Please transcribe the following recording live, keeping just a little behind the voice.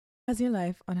How's your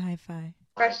life on Hi-Fi?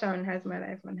 Fashion has my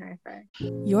life on Hi-Fi.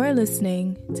 You're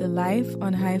listening to Life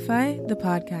on Hi-Fi, the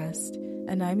podcast,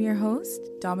 and I'm your host,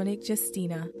 Dominic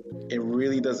Justina. It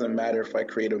really doesn't matter if I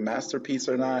create a masterpiece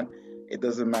or not. It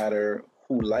doesn't matter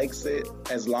who likes it.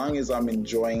 As long as I'm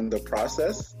enjoying the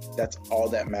process, that's all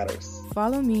that matters.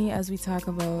 Follow me as we talk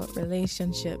about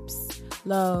relationships,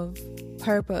 love,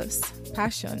 purpose,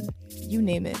 passion, you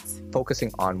name it.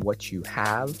 Focusing on what you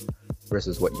have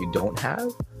versus what you don't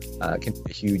have can be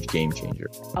a huge game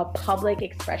changer. A public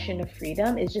expression of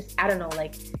freedom is just, I don't know,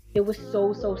 like it was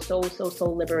so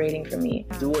liberating for me.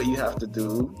 Do what you have to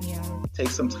do. Yeah. Take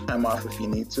some time off if you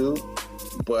need to.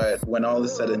 But when all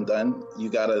is said and done, you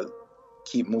gotta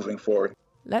keep moving forward.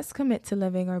 Let's commit to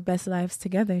living our best lives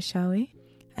together, shall we?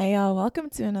 Hey y'all, welcome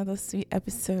to another sweet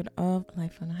episode of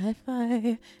Life on Hi-Fi.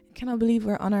 I cannot believe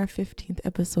we're on our 15th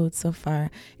episode so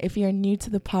far. If you're new to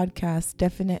the podcast,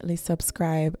 definitely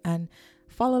subscribe and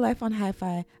follow Life on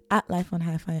Hi-Fi at Life on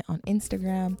Hi-Fi on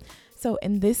Instagram. So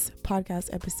in this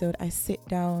podcast episode, I sit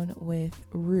down with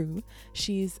Rue.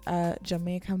 She's a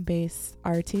Jamaican-based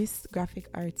artist, graphic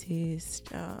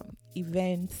artist,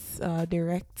 events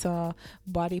director,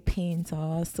 body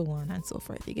painter, so on and so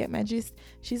forth. You get my gist?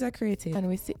 She's a creative. And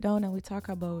we sit down and we talk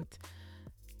about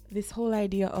this whole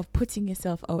idea of putting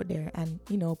yourself out there and,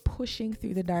 you know, pushing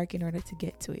through the dark in order to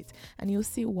get to it. And you'll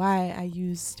see why I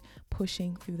used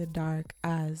pushing through the dark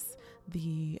as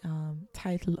the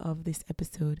title of this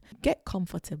episode. Get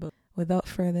comfortable. Without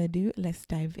further ado, let's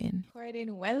dive in.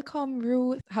 Welcome,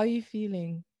 Ruth. How are you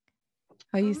feeling?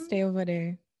 How you stay over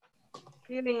there?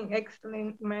 Feeling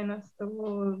excellent minus the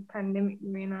whole pandemic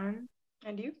going on.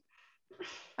 And you?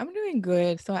 I'm doing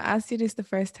good. So I asked you this the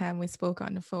first time we spoke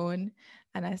on the phone,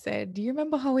 and I said, do you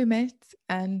remember how we met?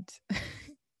 And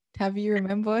have you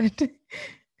remembered?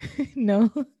 No?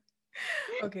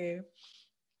 Okay.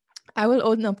 I will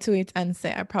own up to it and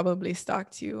say I probably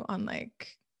stalked you on I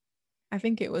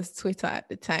think it was Twitter at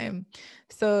the time.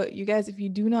 So you guys, if you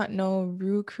do not know,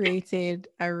 Rue created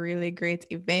a really great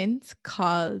event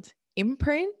called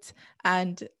Imprint.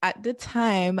 And at the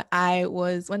time when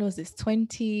was this?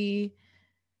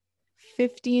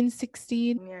 2015,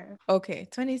 16? Yeah. Okay,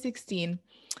 2016.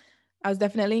 I was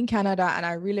definitely in Canada and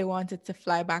I really wanted to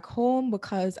fly back home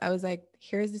because I was like,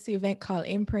 here's this event called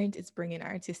Imprint. It's bringing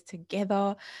artists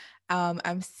together.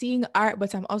 I'm seeing art,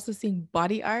 but I'm also seeing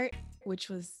body art, which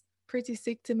was pretty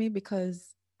sick to me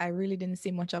because I really didn't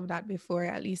see much of that before,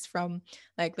 at least from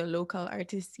like the local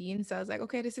artist scene. So I was like,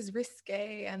 okay, this is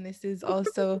risque. And this is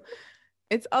also,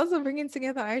 it's also bringing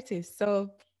together artists.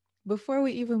 So before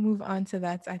we even move on to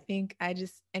that, I think I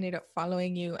just ended up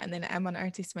following you, and then I'm an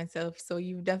artist myself. So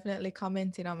you've definitely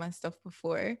commented on my stuff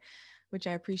before, which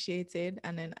I appreciated.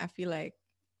 And then I feel like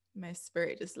my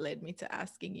spirit just led me to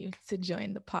asking you to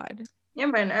join the pod. Yeah,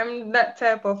 man, I'm that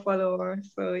type of follower.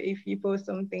 So if you post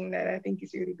something that I think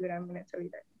is really good, I'm going to tell you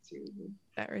that it's really good.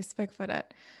 That respect for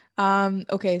that.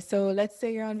 Okay, so let's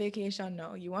say you're on vacation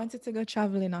now. You wanted to go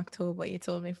travel in October. You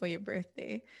told me for your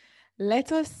birthday.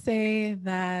 Let us say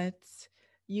that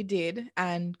you did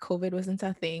and COVID wasn't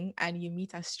a thing, and you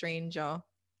meet a stranger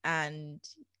and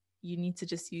you need to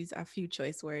just use a few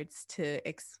choice words to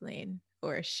explain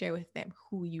or share with them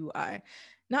who you are.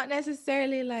 Not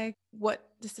necessarily like what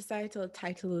the societal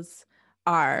titles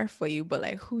are for you, but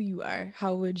like who you are.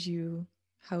 How would you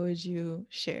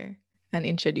share and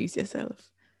introduce yourself?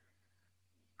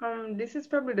 This is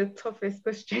probably the toughest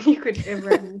question you could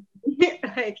ever ask,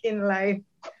 like in life.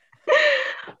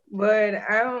 But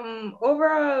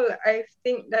overall, I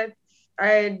think that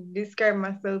I describe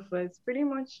myself as pretty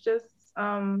much just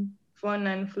fun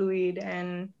and fluid,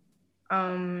 and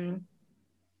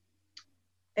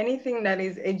anything that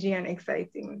is edgy and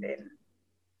exciting, then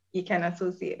you can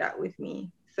associate that with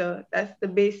me. So that's the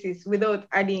basis without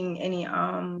adding any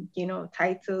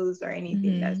titles or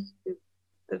anything. Mm-hmm. That's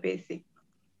the basic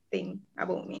thing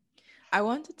about me. I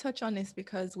want to touch on this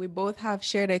because we both have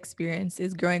shared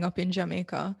experiences growing up in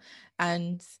Jamaica,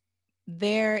 and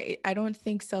there I don't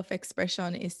think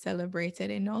self-expression is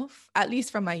celebrated enough, at least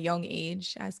from a young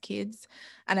age as kids.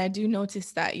 And I do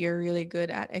notice that you're really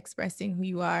good at expressing who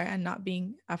you are and not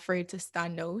being afraid to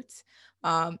stand out,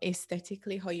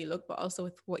 aesthetically how you look, but also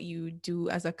with what you do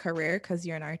as a career, because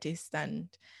you're an artist and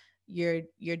you're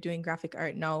doing graphic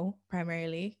art now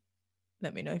primarily.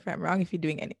 Let me know if I'm wrong, if you're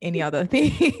doing any other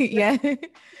thing. Yeah.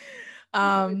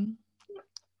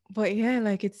 But yeah,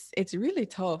 like it's really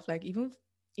tough. Like even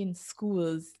in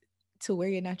schools, to wear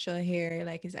your natural hair,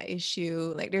 like, is an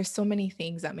issue. Like there's so many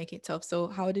things that make it tough. So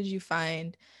how did you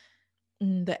find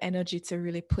the energy to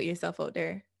really put yourself out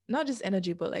there? Not just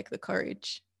energy, but like the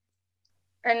courage.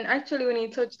 And actually, when you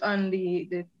touched on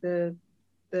the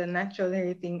natural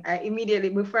hair thing, I immediately,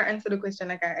 before I answer the question,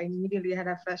 like I immediately had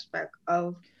a flashback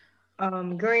of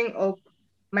growing up.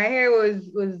 My hair was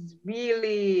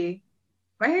really,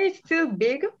 my hair is still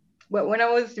big, but when I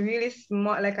was really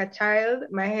small, like a child,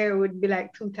 my hair would be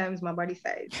like 2 times my body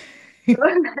size. It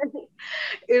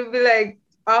would be like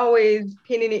always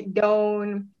pinning it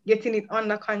down, getting it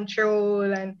under control.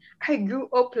 And I grew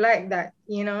up like that,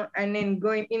 you know. And then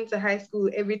going into high school,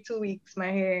 every 2 weeks,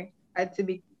 my hair had to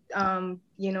be, in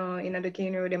the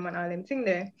cane road and all them thing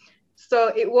there.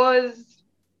 So it was,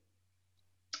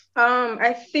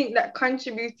 I think that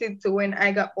contributed to when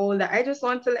I got older. I just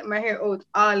want to let my hair out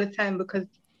all the time because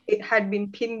it had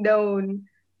been pinned down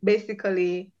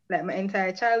basically like my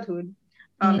entire childhood,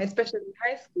 especially in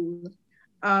high school,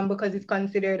 because it's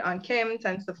considered unkempt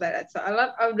and stuff like that. So a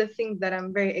lot of the things that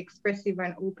I'm very expressive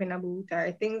and open about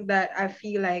are things that I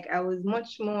feel like I was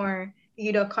much more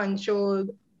either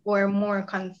controlled or more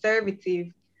conservative.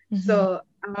 So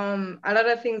a lot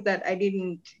of things that I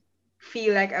didn't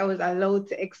feel like I was allowed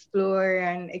to explore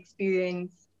and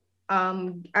experience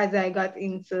as I got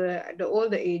into the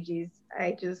older ages.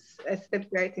 I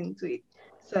stepped right into it.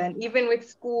 So, and even with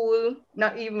school,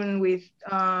 not even with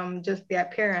just the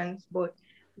appearance, but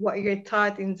what you're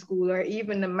taught in school, or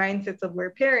even the mindset of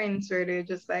our parents, where they're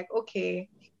just like, okay,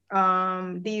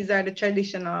 these are the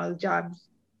traditional jobs,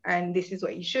 and this is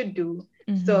what you should do.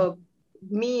 So,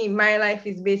 my life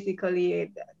is basically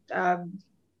a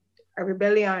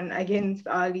rebellion against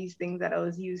all these things that I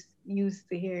was used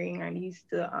to hearing and used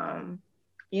to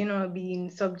being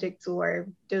subject to, or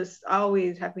just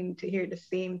always having to hear the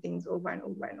same things over and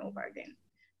over and over again.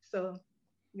 So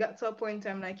got to a point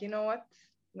where I'm like, you know what?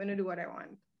 I'm gonna do what I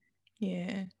want.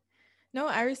 Yeah. No,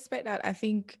 I respect that. I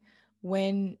think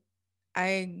when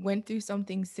I went through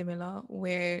something similar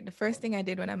where the first thing I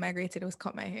did when I migrated was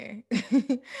cut my hair.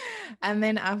 And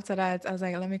then after that, I was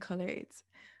like, let me color it.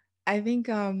 I think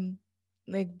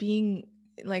like being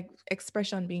like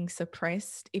expression being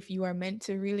suppressed, if you are meant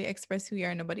to really express who you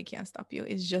are, nobody can stop you.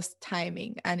 It's just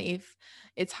timing. And if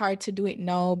it's hard to do it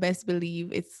now, best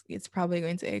believe it's probably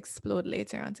going to explode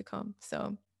later on to come.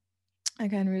 So I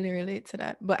can really relate to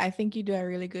that. But I think you do a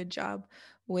really good job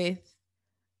with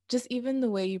just even the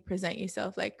way you present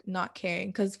yourself, like not caring.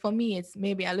 Because for me, it's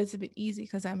maybe a little bit easy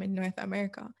because I'm in North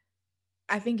America.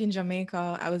 I think in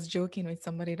Jamaica, I was joking with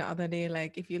somebody the other day,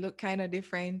 like if you look kind of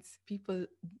different, people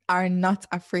are not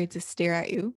afraid to stare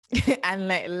at you and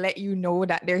like let you know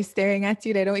that they're staring at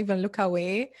you. They don't even look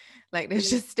away. Like there's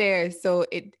just stares. So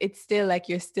it's still like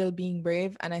you're still being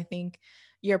brave. And I think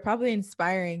you're probably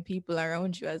inspiring people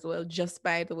around you as well, just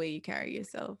by the way you carry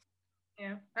yourself.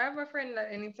 Yeah, I have a friend that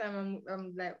anytime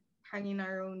I'm like hanging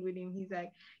around with him, he's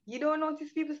like, "You don't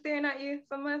notice people staring at you."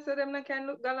 Someone said them not can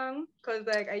look along because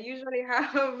like I usually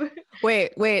have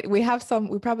Wait.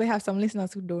 We probably have some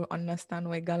listeners who don't understand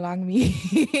what galang means.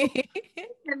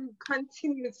 can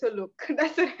continue to look.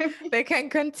 That's what I mean. They can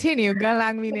continue.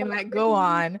 Galang meaning like go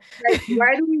on. Like,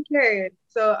 why do we care?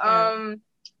 So Yeah.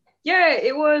 yeah,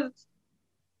 it was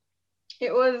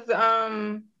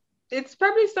it's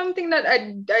probably something that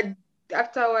I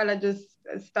after a while I just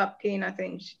stopped paying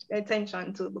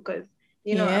attention to, because a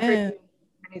Yeah. person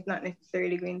is not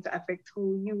necessarily going to affect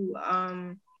who you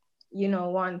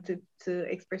want to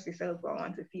express yourself or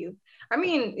want to feel. I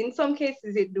mean, in some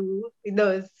cases it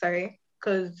does, sorry,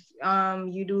 because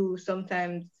you do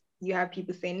sometimes, you have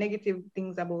people saying negative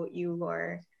things about you,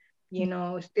 or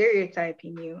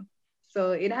stereotyping you.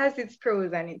 So it has its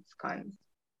pros and its cons.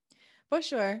 For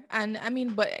sure. And I mean,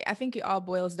 but I think it all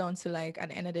boils down to like at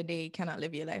the end of the day, you cannot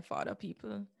live your life for other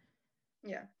people.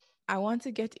 Yeah. I want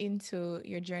to get into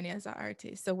your journey as an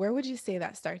artist. So where would you say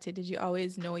that started? Did you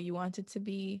always know you wanted to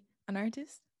be an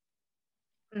artist?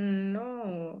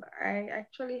 No, I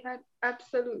actually had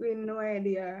absolutely no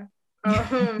idea.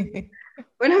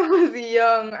 When I was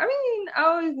young, I mean, I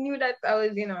always knew that I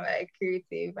was, like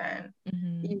creative, and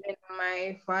Mm-hmm. even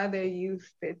my father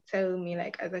used to tell me,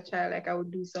 like as a child, like I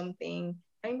would do something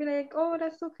and be like, "Oh,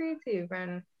 that's so creative,"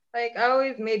 and like I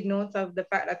always made notes of the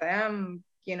fact that I am,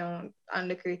 on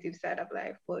the creative side of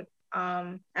life, but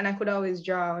and I could always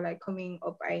draw. Like coming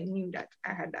up, I knew that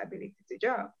I had the ability to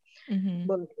draw. Mm-hmm.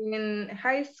 But in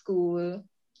high school,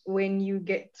 when you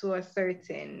get to a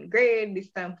certain grade,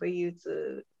 it's time for you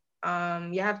to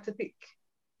you have to pick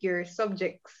your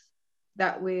subjects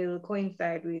that will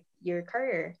coincide with your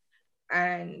career.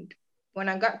 And when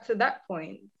I got to that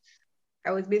point,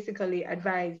 I was basically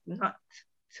advised not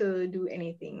to do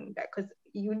anything, that because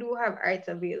you do have arts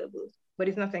available, but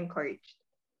it's not encouraged.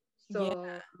 Yeah.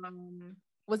 So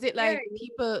Was it yeah,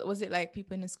 like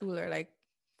people in the school or like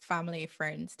family,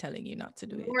 friends telling you not to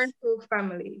do More it? so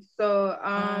family. So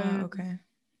Okay.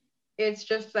 it's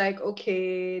just like,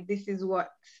 okay, this is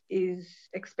what is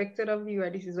expected of you, or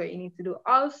this is what you need to do.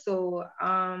 Also,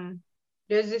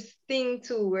 there's this thing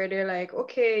too where they're like,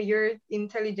 okay, you're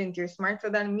intelligent, you're smarter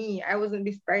than me. I wasn't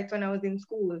this bright when I was in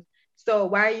school. So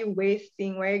why are you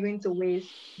going to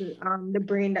waste the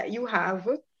brain that you have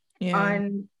Yeah.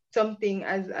 on something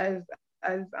as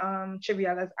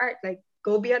trivial as art? Like,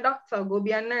 go be a doctor, go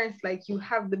be a nurse, like you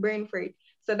have the brain for it.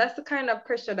 So that's the kind of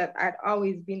pressure that I'd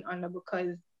always been under,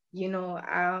 because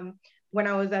when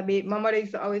I was a baby, my mother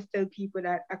used to always tell people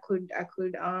that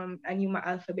I knew my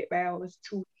alphabet by I was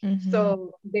 2. Mm-hmm.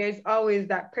 So there's always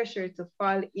that pressure to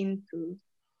fall into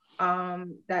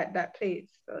that place.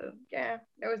 So yeah,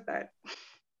 there was that.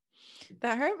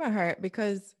 That hurt my heart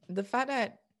because the fact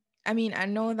that, I mean, I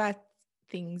know that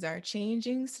things are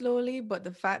changing slowly, but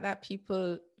the fact that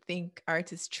people think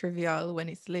art is trivial when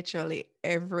it's literally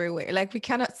everywhere, like we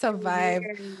cannot survive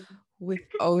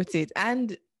without it.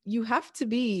 And you have to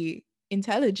be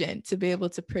intelligent to be able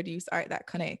to produce art that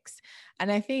connects.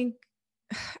 And I think,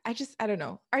 I don't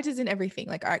know, art is in everything.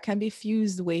 Like art can be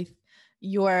fused with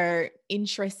your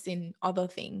interests in other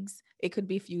things. It could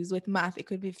be fused with math, it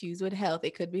could be fused with health,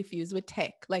 it could be fused with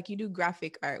tech. Like you do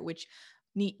graphic art, which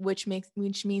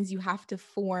means you have to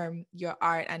form your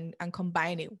art and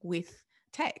combine it with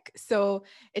tech. So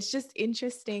it's just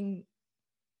interesting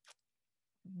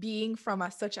being from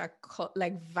such a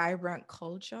like vibrant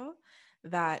culture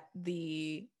that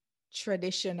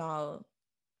traditional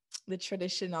the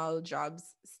traditional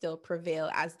jobs still prevail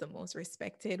as the most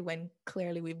respected, when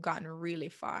clearly we've gotten really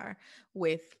far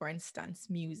with, for instance,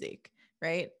 music,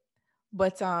 right?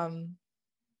 But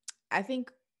I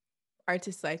think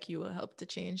artists like you will help to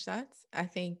change that. I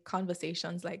think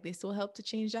conversations like this will help to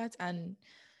change that. And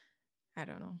I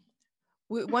don't know,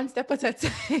 one step at a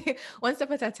time. One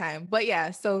step at a time. But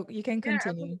yeah, so you can Yeah,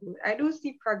 continue. I do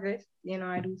see progress.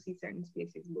 I do see certain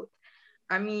spaces, but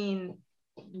I mean,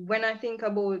 when I think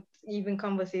about even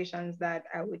conversations that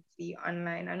I would see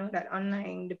online, I know that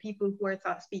online, the people who are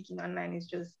speaking online is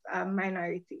just a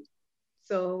minority.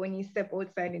 So when you step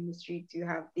outside in the street, you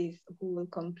have this whole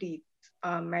complete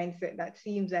mindset that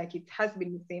seems like it has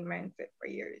been the same mindset for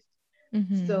years.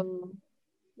 Mm-hmm. So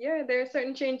yeah, there are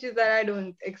certain changes that I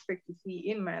don't expect to see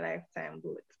in my lifetime,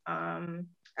 but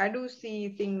I do see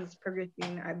things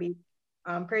progressing a bit.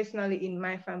 Personally, in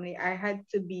my family, I had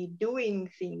to be doing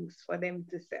things for them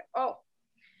to say, "Oh,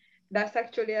 that's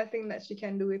actually a thing that she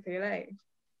can do with her life,"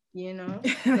 you know.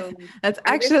 So That's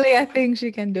I guess actually a thing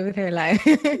she can do with her life.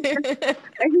 I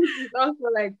guess it's also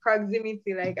like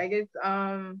proximity. Like I guess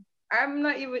I'm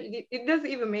not even it doesn't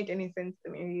even make any sense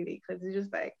to me really, because it's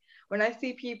just like when I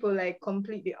see people like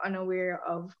completely unaware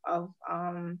of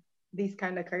these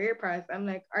kind of career paths, I'm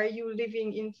like, are you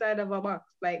living inside of a box?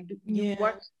 Like you Yeah.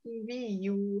 watch TV,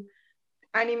 you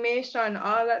animation,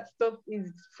 all that stuff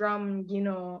is from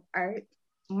art.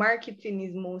 Marketing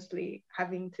is mostly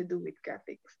having to do with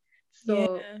graphics. Yeah.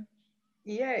 So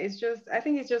yeah, I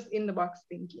think it's just in the box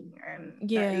thinking, and that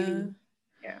Yeah. really,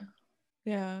 yeah.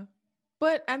 Yeah.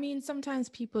 But I mean, sometimes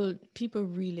people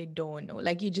really don't know.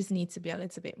 Like you just need to be a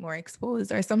little bit more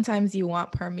exposed. Or sometimes you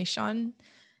want permission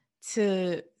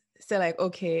to say, like,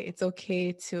 okay, it's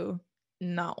okay to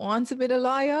not want to be the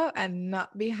lawyer and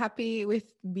not be happy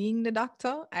with being the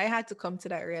doctor. I had to come to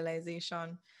that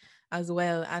realization as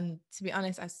well. And to be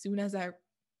honest, as soon as I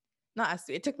not as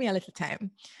it took me a little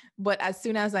time, but as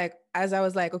soon as as I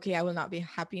was like, okay, I will not be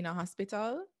happy in a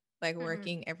hospital, like Mhm.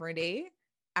 working every day.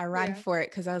 I ran Yeah. for it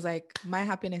because I was like, my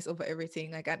happiness over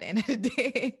everything, like at the end of the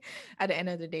day. At the end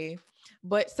of the day.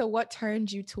 But so what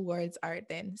turned you towards art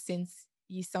then, since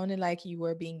you sounded like you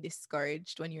were being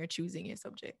discouraged when you were choosing your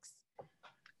subjects?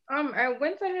 I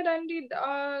went ahead and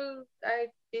I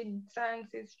did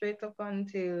sciences straight up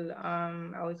until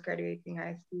I was graduating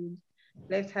high school.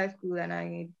 Left high school and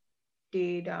I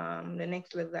did the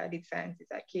next level. I did sciences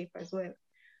at Cape as well,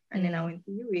 and then I Mm. went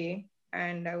to UA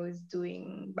and I was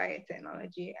doing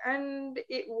biotechnology, and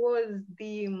it was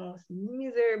the most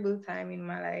miserable time in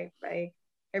my life. Like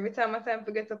every time I time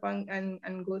to get up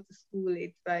and go to school,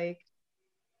 it's like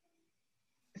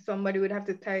somebody would have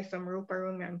to tie some rope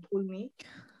around me and pull me.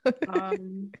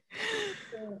 Um,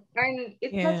 and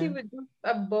it's not Yeah. even just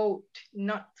about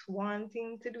not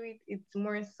wanting to do it. It's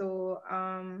more so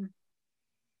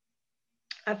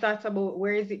I thought about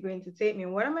where is it going to take me?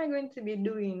 What am I going to be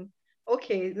doing?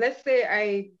 Okay, let's say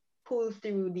I pull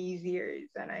through these years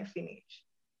and I finish.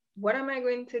 What am I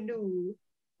going to do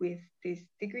with this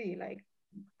degree? Like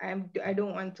I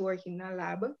don't want to work in a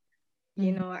lab.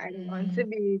 You know, I don't want to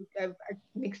be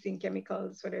mixing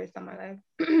chemicals for the rest of my life.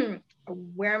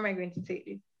 Where am I going to take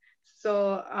this?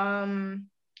 So I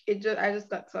just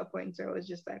got to a point where I was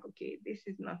just like, okay, this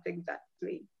is not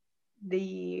exactly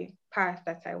the path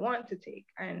that I want to take.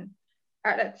 And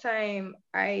at that time,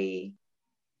 I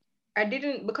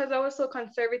didn't, because I was so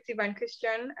conservative and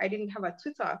Christian, I didn't have a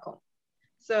Twitter account.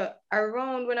 So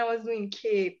around when I was doing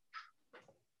Cape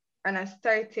and I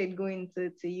started going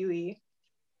to UE,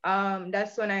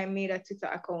 that's when I made a Twitter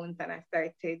account and I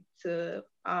started to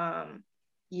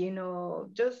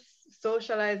just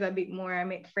socialize a bit more. I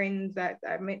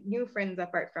met new friends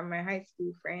apart from my high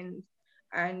school friends,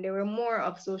 and they were more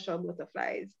of social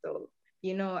butterflies. So,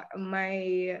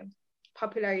 my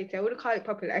popularity, I wouldn't call it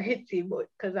popularity, but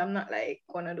because I'm not like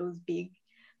one of those big,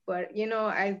 but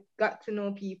I got to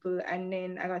know people, and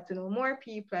then I got to know more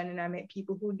people, and then I met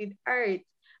people who did art.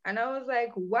 And I was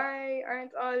like, why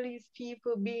aren't all these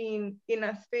people being in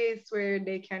a space where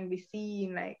they can be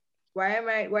seen? Like, why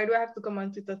do I have to come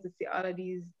on Twitter to see all of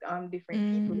these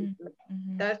different people?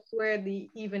 That's where the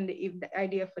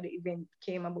idea for the event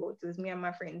came about. It was me and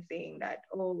my friend saying that,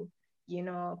 oh,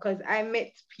 because I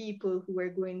met people who were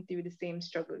going through the same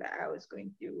struggle that I was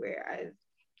going through, whereas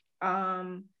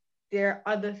there are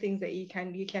other things that you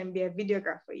can be a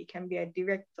videographer, you can be a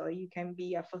director, you can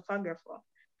be a photographer.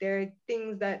 There are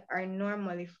things that are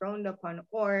normally frowned upon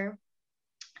or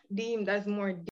deemed as more